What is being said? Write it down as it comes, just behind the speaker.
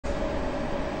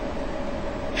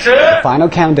Final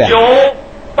countdown. 9、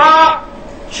8、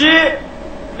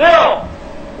7、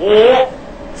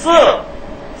6、5、4、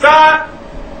3、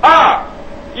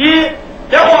2、1，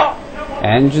点火。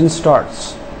 Engine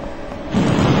starts.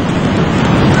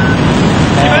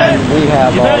 And we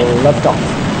have a liftoff.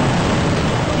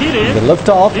 The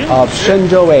liftoff of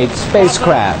Shenzhou 8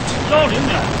 spacecraft,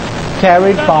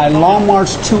 carried by Long March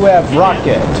 2F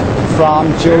rocket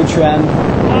from Jiuquan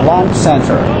Launch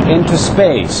Center into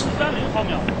space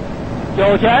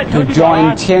to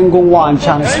join Tiangong 1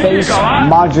 China Space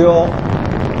Module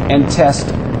and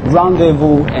test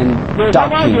rendezvous and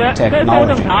docking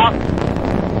technology.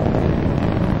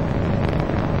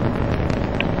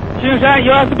 青山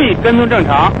USB 跟踪正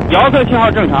常，遥测信号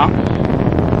正常。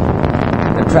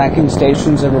 The tracking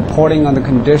stations are reporting on the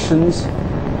conditions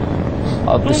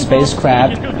of the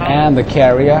spacecraft and the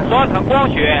carrier. 双层光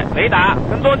学雷达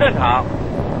跟踪正常。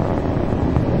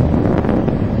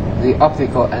 The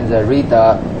optical and the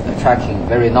radar tracking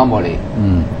very normally,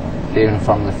 leading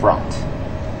from the front.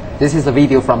 This is a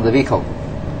video from the vehicle.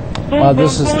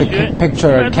 This is the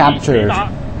picture captured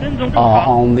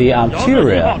on the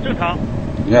interior.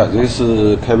 Yeah, this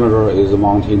camera is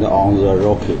mounted on the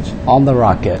rocket. On the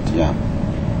rocket. Yeah.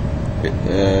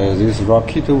 This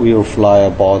rocket will fly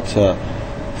about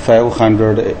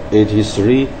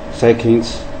 583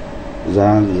 seconds.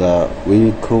 Then the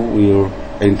vehicle will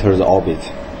enter the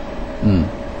orbit.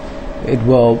 It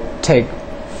will take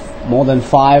more than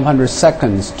 500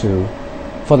 seconds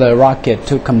for the rocket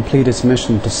to complete its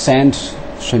mission to send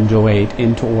Shenzhou 8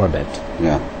 into orbit.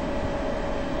 Yeah.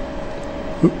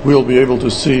 We'll be able to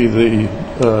see the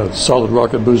solid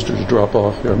rocket boosters drop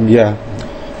off here. Yeah.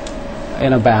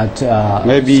 In about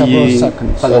maybe several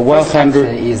seconds. But the first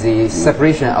action is the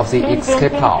separation of the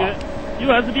escape tower.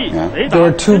 There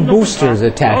are two boosters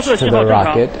attached to the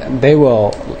rocket. They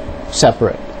will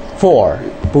separate. 4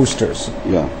 boosters.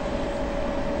 Yeah.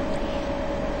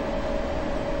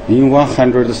 In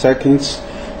 100 seconds,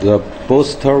 the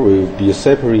booster will be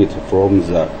separated from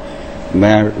the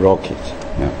main rocket.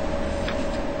 Yeah.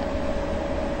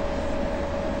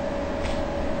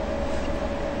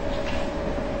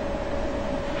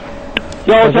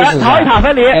 So this is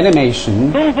an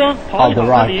animation of the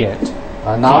rocket.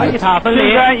 Now the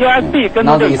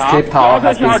escape tower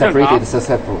has been separated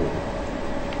successfully.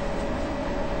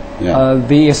 Yeah.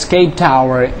 The escape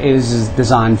tower is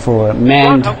designed for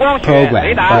manned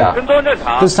program,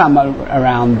 but this time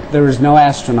around there is no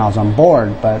astronauts on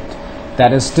board, but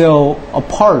that is still a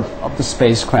part of the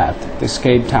spacecraft. The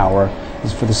escape tower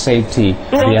is for the safety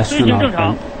of the astronaut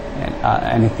when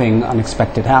anything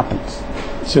unexpected happens.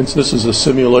 Since this is a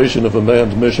simulation of a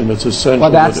manned mission, it's essential.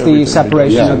 Well, that's the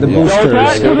separation of the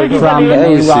boosters from the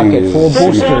main rocket. 4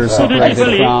 boosters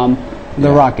separated from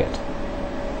the rocket.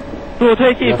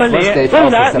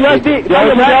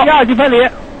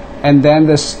 And then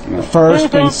this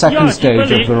first and second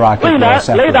stage of the rocket will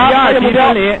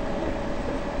separate.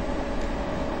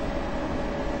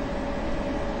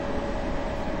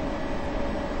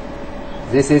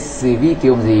 This is the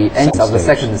video of the end of the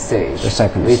second stage, which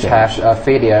stage. has a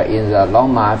failure in the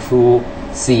Long March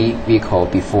 2C vehicle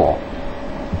before.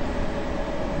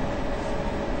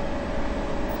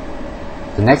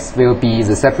 The next will be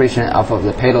the separation of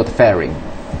the payload fairing.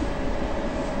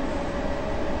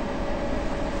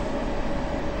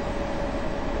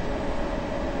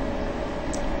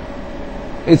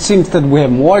 It seems that we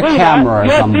have more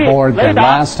cameras on board than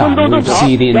last time. We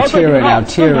see the interior and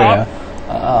exterior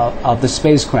of the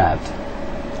spacecraft.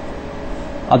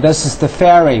 This is the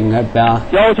fairing of the...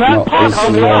 No, it's the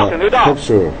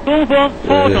capsule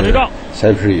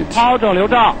separate.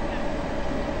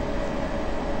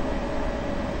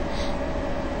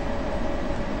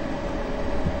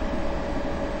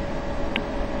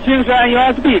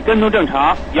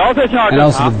 And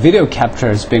also the video capture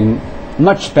has been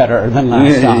much better than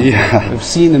last time. Yeah. We've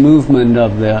seen the movement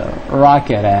of the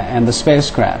rocket and the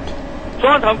spacecraft.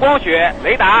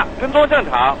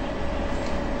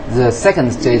 The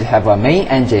second stage have a main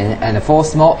engine and 4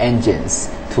 small engines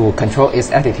to control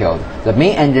its altitude. The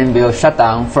main engine will shut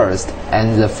down first,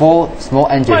 and the 4 small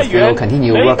engines will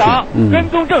continue working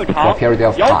for a period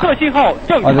of time.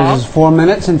 This is 4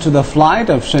 minutes into the flight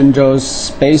of Shenzhou's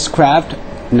spacecraft,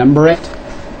 number 8,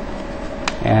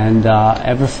 and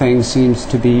everything seems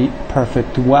to be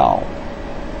perfect well.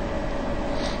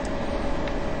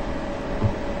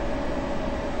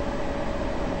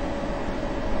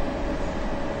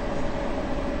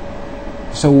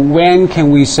 So when can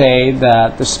we say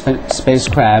that the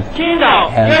spacecraft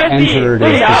has entered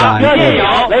its design orbit?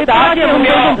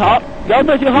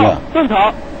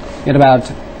 Yeah. In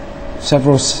about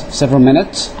several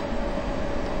minutes.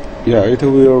 Yeah, it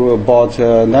will about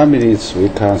 9 minutes. We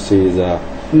can see the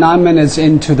 9 minutes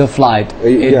into the flight,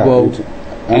 it will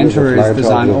enter its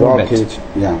design orbit. Rocket,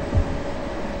 yeah.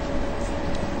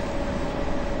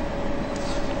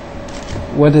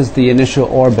 What is the initial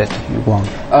orbit you want?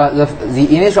 The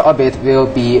initial orbit will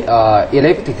be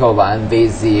elliptical one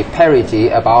with the perigee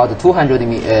about 200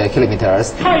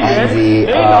 kilometers and the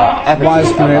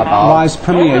Vice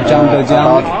Premier Zhang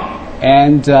Dejiang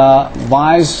and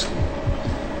Vice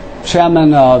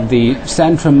Chairman of the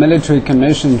Central Military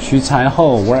Commission Xu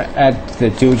Caihou were at the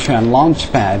Jiuquan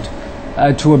launch pad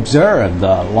to observe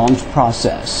the launch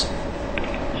process.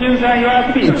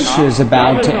 It is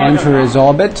about to enter its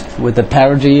orbit with a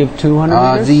perigee of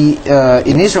 200 meters. The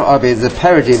initial orbit, the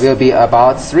perigee will be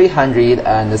about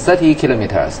 330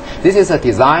 kilometers. This is a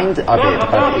designed orbit,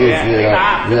 but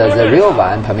the real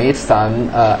one permits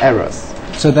some errors.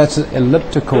 So that's an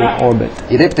elliptical orbit.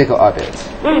 Elliptical orbit,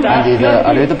 and is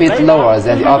a little bit lower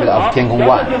than the orbit of Tiangong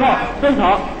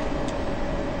 1.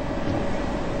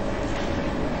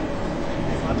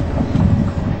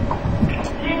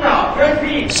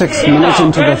 6 minutes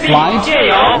into the flight.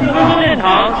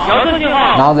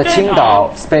 Now the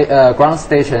Qingdao ground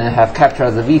station have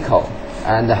captured the vehicle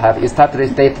and have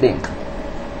established data link.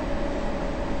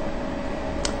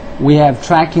 We have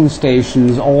tracking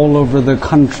stations all over the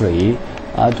country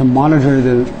to monitor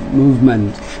the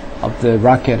movement of the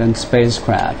rocket and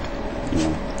spacecraft.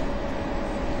 Yeah.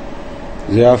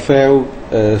 There are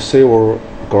 5 civil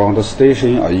ground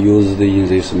stations are used in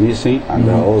this mission, and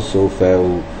also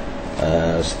 5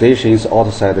 stations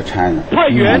outside China.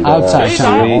 Outside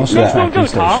China, also tracking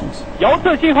stations. 遥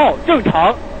测信号正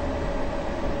常。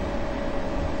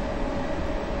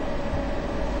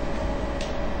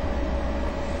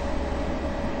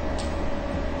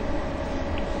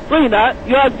渭南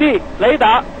USB 雷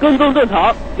达跟踪正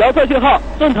常，遥测信号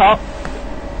正常。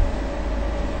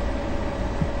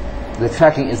 The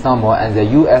tracking is normal and the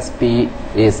USB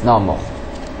is normal.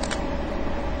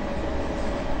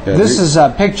 This is a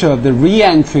picture of the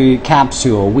re-entry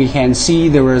capsule. We can see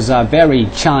there is a very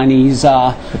Chinese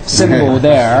symbol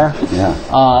there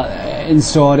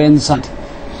installed inside.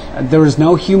 There is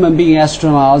no human being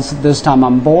astronauts this time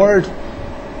on board.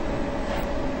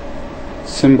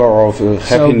 Symbol of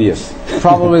happiness. So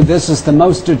probably this is the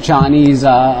most Chinese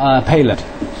payload.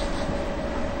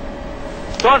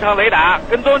 双程雷达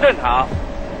跟踪正常。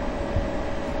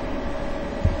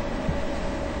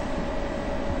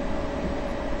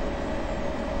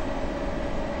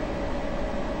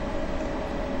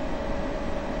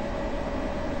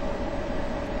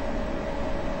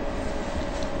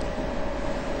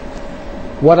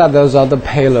 What are those other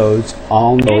payloads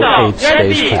on the 8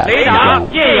 spacecraft? We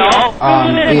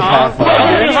have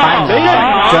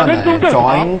China-German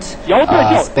joint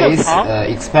space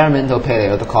experimental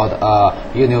payload called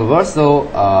Universal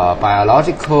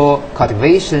Biological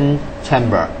Cultivation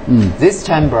Chamber. This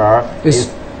chamber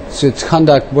is to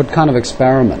conduct what kind of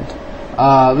experiment?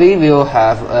 We will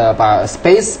have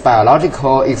space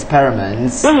biological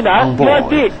experiments on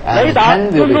board, and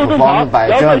 10 will be performed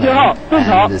by Germany,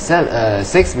 and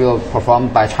 6 will be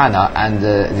performed by China, and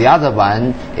the other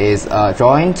one is a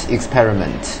joint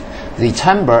experiment. The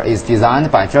chamber is designed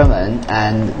by Germany,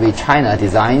 and with China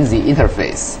designs the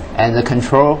interface and the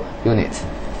control unit.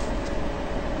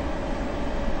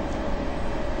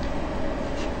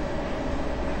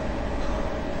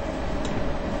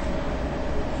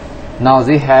 Now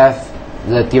they have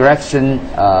the direction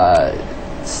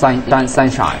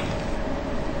sunshine.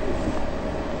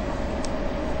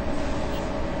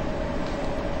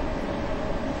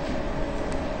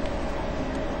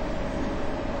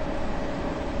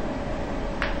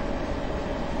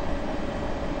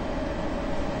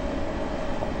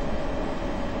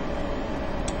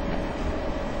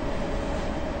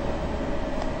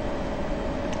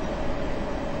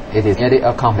 It is nearly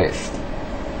accomplished.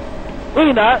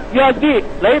 渭南 USB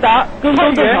雷达跟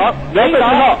踪正常，雷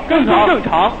达跟踪正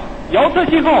常，遥测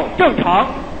信号正常。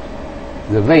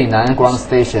 The Weinan ground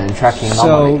station tracking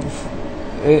normally. So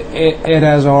it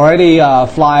has already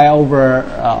fly over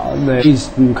the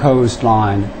eastern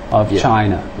coastline of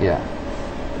China. Yeah.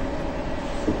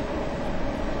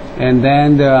 And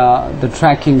then the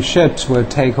tracking ships will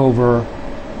take over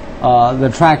the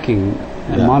tracking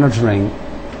and monitoring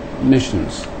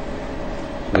missions.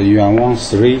 The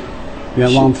Yuan-1-3.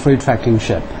 Yuan-1-3 tracking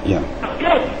ship. Yeah.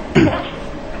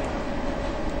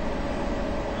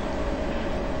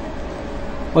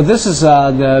 Well, this is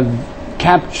the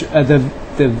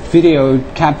video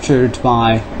captured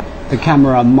by the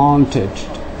camera mounted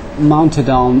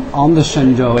on the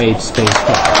Shenzhou 8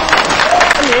 spacecraft.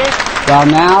 Well,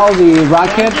 now the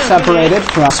rocket separated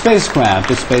from the spacecraft.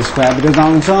 The spacecraft is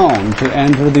on its own to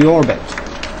enter the orbit.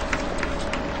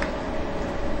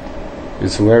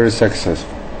 It's very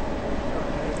successful.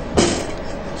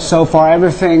 So far,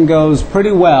 everything goes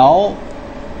pretty well.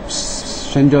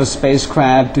 Shenzhou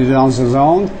spacecraft is on its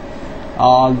own.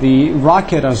 The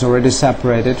rocket is already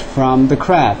separated from the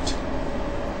craft.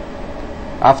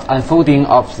 After unfolding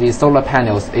of the solar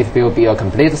panels, it will be a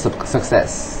complete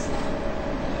success.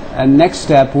 And next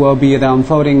step will be the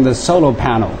unfolding the solar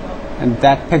panel. And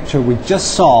that picture we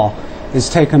just saw is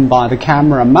taken by the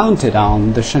camera mounted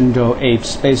on the Shenzhou 8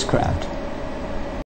 spacecraft.